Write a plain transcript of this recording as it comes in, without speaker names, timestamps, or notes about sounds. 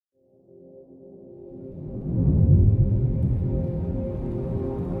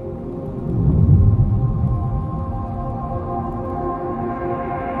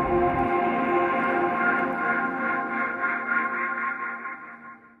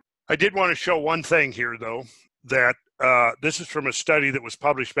I did want to show one thing here, though, that this is from a study that was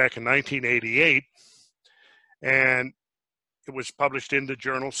published back in 1988, and it was published in the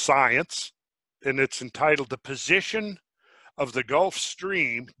journal Science, and it's entitled "The Position of the Gulf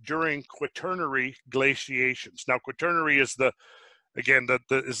Stream During Quaternary Glaciations." Now, Quaternary is the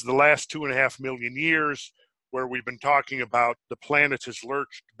last 2.5 million years, where we've been talking about the planet has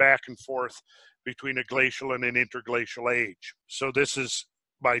lurched back and forth between a glacial and an interglacial age. So this is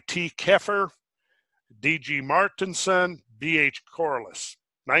by T. Keffer, D.G. Martinson, B.H. Corliss,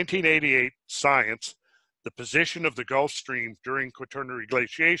 1988, Science, "The Position of the Gulf Stream During Quaternary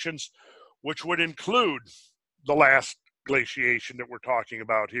Glaciations," which would include the last glaciation that we're talking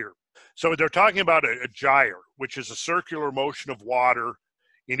about here. So they're talking about a gyre, which is a circular motion of water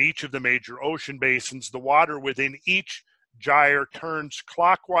in each of the major ocean basins. The water within each gyre turns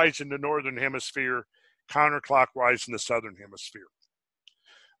clockwise in the northern hemisphere, counterclockwise in the southern hemisphere.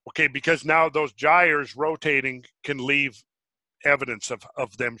 Okay, because now those gyres rotating can leave evidence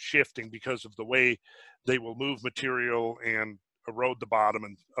of them shifting because of the way they will move material and erode the bottom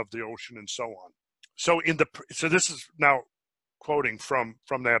of the ocean and so on. So this is now quoting from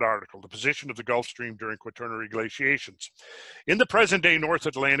that article, "The Position of the Gulf Stream During Quaternary Glaciations. In the present-day North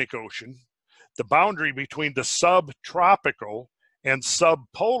Atlantic Ocean, the boundary between the subtropical and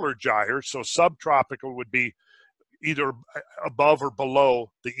subpolar gyres," so subtropical would be either above or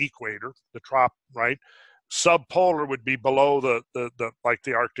below the equator, right? Subpolar would be below the like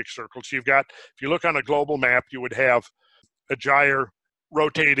the Arctic Circle. So you've got, if you look on a global map, you would have a gyre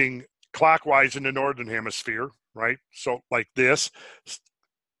rotating clockwise in the northern hemisphere, right? So like this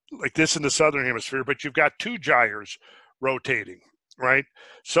in the southern hemisphere, but you've got two gyres rotating, right?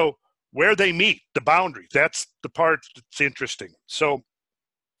 So where they meet, the boundary, that's the part that's interesting. So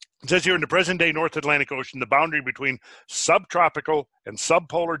it says here, in the present-day North Atlantic Ocean, the boundary between subtropical and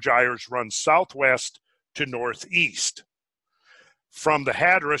subpolar gyres runs southwest to northeast, from the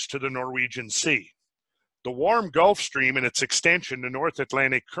Hatteras to the Norwegian Sea. The warm Gulf Stream and its extension, the North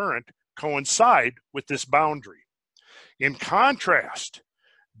Atlantic Current, coincide with this boundary. In contrast,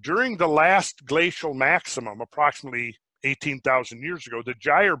 during the last glacial maximum, approximately 18,000 years ago, the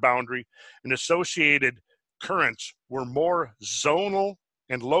gyre boundary and associated currents were more zonal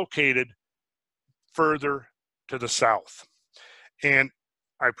and located further to the south. And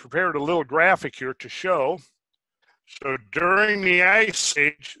I prepared a little graphic here to show. So during the Ice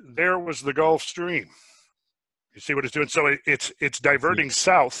Age, there was the Gulf Stream. You see what it's doing? So it's diverting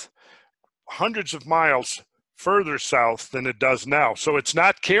south hundreds of miles further south than it does now. So it's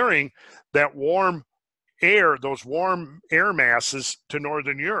not carrying that warm air, those warm air masses, to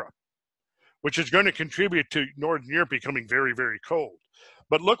Northern Europe, which is going to contribute to Northern Europe becoming very, very cold.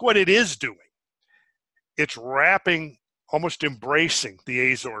 But look what it is doing. It's wrapping, almost embracing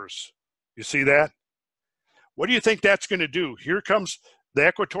the Azores. You see that? What do you think that's going to do? Here comes the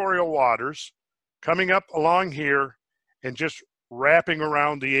equatorial waters coming up along here and just wrapping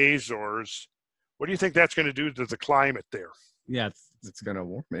around the Azores. What do you think that's going to do to the climate there? Yeah, it's going to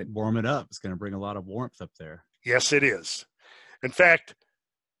warm it up. It's going to bring a lot of warmth up there. Yes, it is. In fact,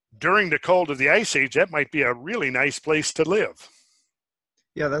 during the cold of the Ice Age, that might be a really nice place to live.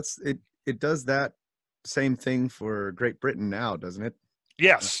 Yeah, that's it. It does that same thing for Great Britain now, doesn't it?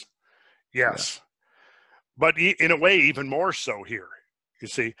 Yes. Yeah. But in a way, even more so here. You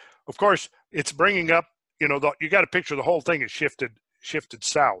see, of course, it's bringing up, you got to picture the whole thing is shifted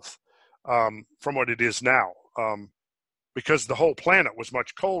south from what it is now, because the whole planet was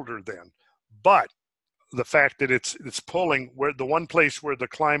much colder then. But the fact that it's pulling, where the one place where the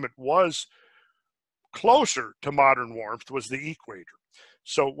climate was closer to modern warmth was the equator.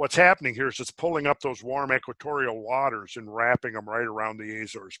 So what's happening here is it's pulling up those warm equatorial waters and wrapping them right around the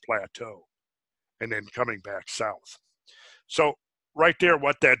Azores Plateau and then coming back south. So right there,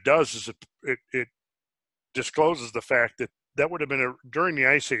 what that does is it discloses the fact that would have been during the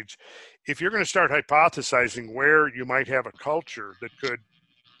Ice Age. If you're going to start hypothesizing where you might have a culture that could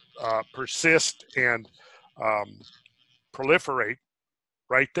persist and proliferate,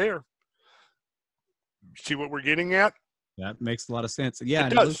 right there. See what we're getting at? That makes a lot of sense. Yeah,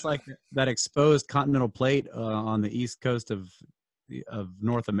 it looks like that exposed continental plate on the east coast of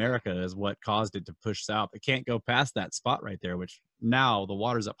North America is what caused it to push south. It can't go past that spot right there, which now the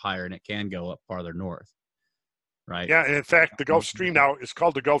water's up higher and it can go up farther north. Right. Yeah, and in fact, the Gulf Stream now is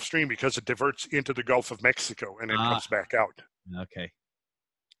called the Gulf Stream because it diverts into the Gulf of Mexico and then comes back out. Okay.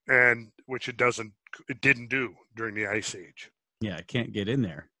 And which it didn't do during the Ice Age. Yeah, it can't get in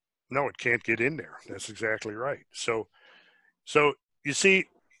there. No, it can't get in there. That's exactly right. So you see,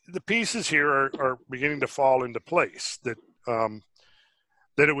 the pieces here are beginning to fall into place.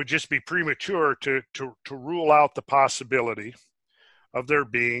 That that it would just be premature to rule out the possibility of there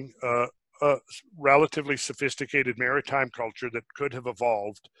being a relatively sophisticated maritime culture that could have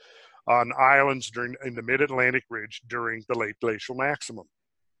evolved on islands in the mid-Atlantic ridge during the late glacial maximum.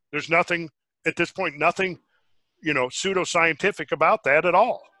 There's nothing, at this point, nothing, pseudoscientific about that at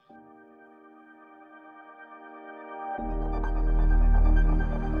all.